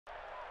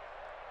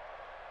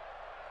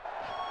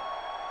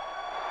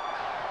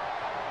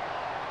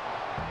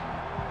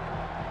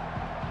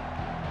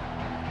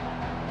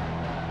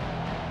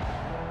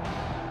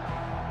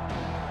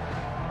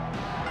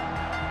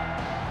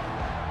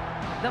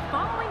The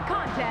following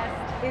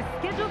contest is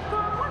scheduled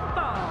for one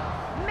fall.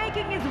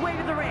 Making his way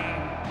to the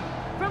ring,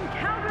 from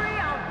Calgary,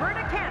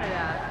 Alberta,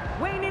 Canada,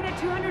 weighing in at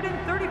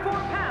 234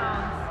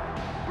 pounds,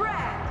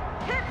 Bret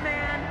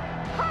Hitman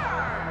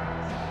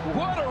Hart.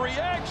 What a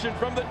reaction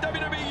from the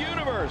WWE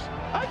Universe.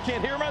 I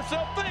can't hear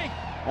myself think.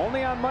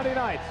 Only on Monday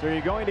nights are you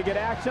going to get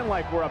action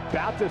like we're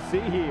about to see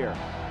here.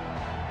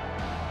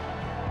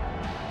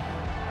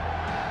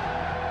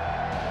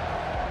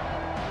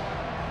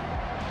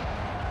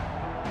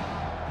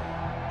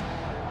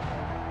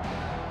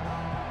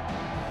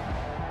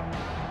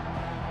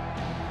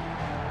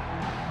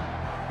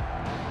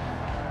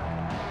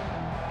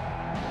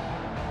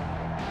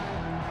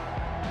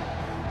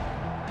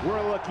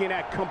 We're looking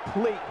at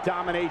complete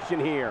domination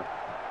here.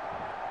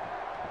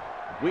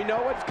 We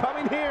know what's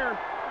coming here.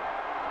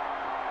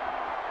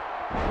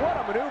 What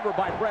a maneuver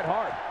by Bret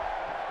Hart.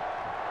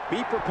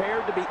 Be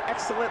prepared to be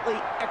excellently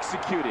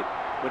executed.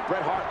 When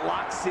Bret Hart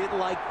locks in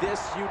like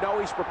this, you know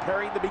he's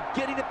preparing the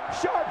beginning of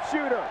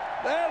Sharpshooter.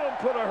 That'll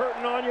put a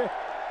hurting on you.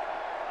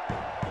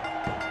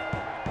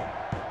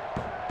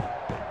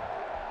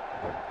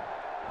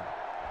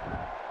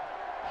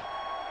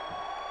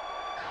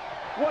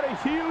 What a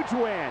huge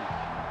win.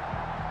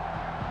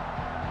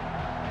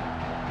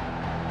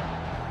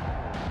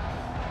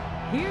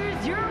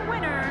 Here's your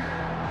winner,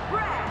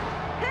 Bret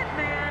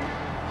Hitman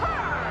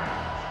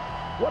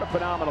Hart. What a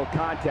phenomenal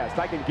contest.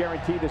 I can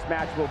guarantee this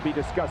match will be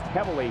discussed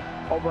heavily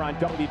over on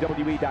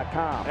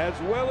WWE.com. As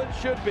well it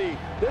should be.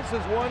 This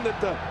is one that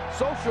the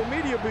social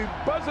media will be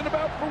buzzing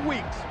about for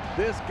weeks.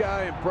 This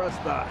guy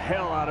impressed the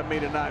hell out of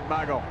me tonight,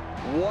 Michael.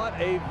 What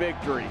a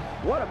victory.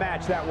 What a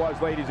match that was,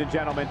 ladies and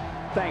gentlemen.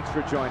 Thanks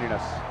for joining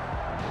us.